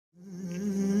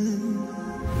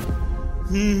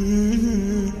A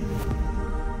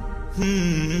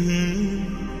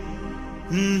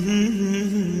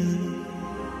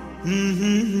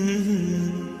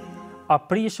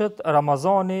prishet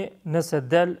Ramazani nëse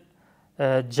del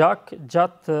gjak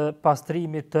gjatë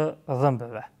pastrimit të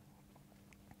dhëmbëve?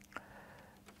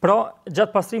 Pra,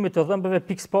 gjatë pastrimit të dhëmbëve,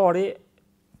 pikëpari,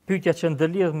 pyetja që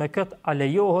ndërlidhet me këtë, a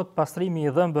lejohet pastrimi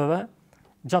i dhëmbëve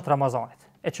gjatë Ramazanit?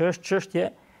 E që është çështje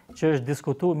që është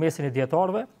diskutuar mesin e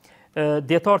dietarëve.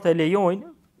 Dietarët e lejojnë,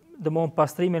 domthonë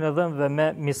pastrimin e dhëmbëve me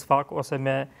misfak ose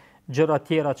me gjëra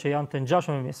tjera që janë të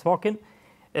ngjashme me misfakin,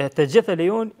 të gjithë e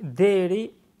lejojnë deri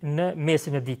në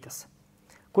mesin e ditës.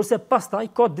 Kurse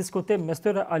pastaj ka diskutim mes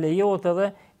tyre a lejohet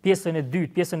edhe pjesën e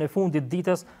dytë, pjesën e fundit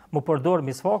ditës mu përdor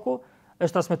misfaku.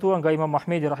 Është transmetuar nga Imam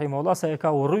Ahmedi rahimahullah se e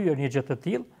ka urryer një gjë të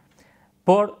tillë,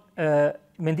 por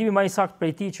mendimi më i saktë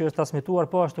prej tij që është transmetuar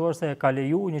po ashtu është se e ka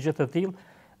lejuar një gjë të tillë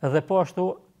dhe po ashtu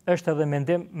është edhe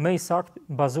mendim më i saktë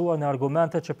bazuar në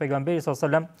argumente që pejgamberi sallallahu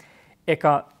alajhi wasallam e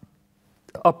ka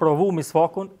aprovuar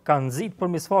misfakun, ka nxit për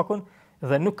misfakun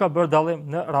dhe nuk ka bërë dallim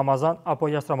në Ramazan apo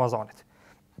jashtë Ramazanit.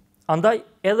 Andaj,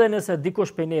 edhe nëse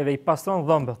dikush prej neve i pastron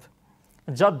dhëmbët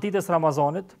gjatë ditës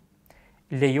Ramazanit,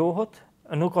 lejohet,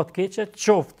 nuk ka të keqe,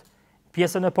 qoftë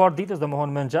pjesën e parë ditës,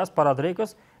 domethënë mëngjes para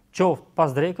drekës, qoftë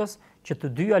pas drekës, që të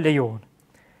dyja lejohen.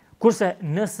 Kurse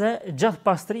nëse gjatë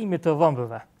pastrimit të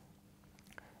dhëmbëve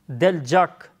del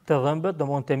gjak të dhëmbët,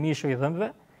 domethënë të mishu i dhëmbëve,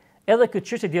 edhe këtë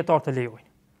çështje dietarët e lejojnë.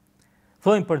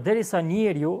 Thonë përderisa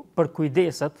njeriu për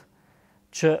kujdeset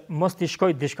që mos t'i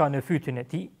shkojë diçka në fytyn e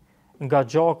tij, nga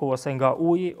gjaku ose nga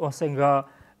uji ose nga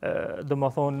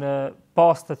domethënë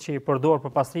pastët që i përdor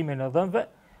për pastrimin e dhëmbëve,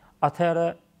 atëherë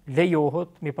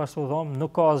lejohet mi pastru dhëmbë,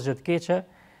 nuk ka asgjë të keqe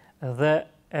dhe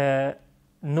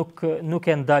nuk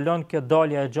e ndalon kjo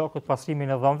dalja e gjakut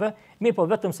pastrimin e dhëmbëve, mirë po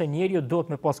vetëm se njeriu duhet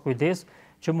me pas kujdes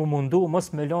që mu mundu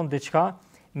mos me lënë diçka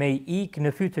me i ik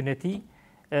në fytyn e tij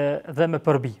dhe me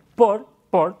përbi. Por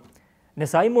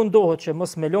nëse ai mundohet që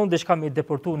mos me lënë diçka me i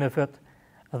deportu në fyt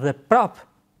dhe prap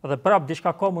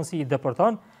diçka ka mundësi i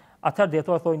deporton,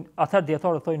 atëherë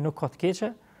dietarët thonë nuk ka të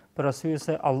keqe, për arsye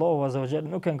se Allahu azza wa jall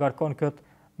nuk e ngarkon këtë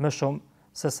më shumë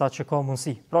se sa që ka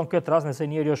mundësi. Pra në këtë rast nëse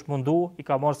njeriu është mundu, i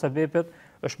ka marrë sebepet,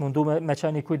 është mundu me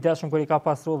qenë i kujdesshëm kur i ka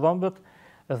pastruar dhëmbët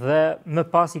dhe më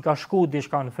pas i ka shku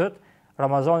diçka në fyt,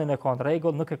 Ramazanin e ka në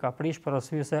rregull, nuk e ka prish për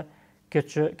arsye se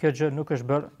kjo gjë nuk është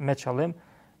bërë me qëllim,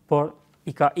 por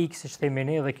i ka ikë siç themi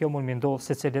ne dhe kjo mund më ndodh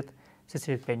secilit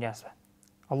prej njerëzve.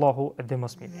 Allahu e di më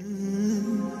së miri.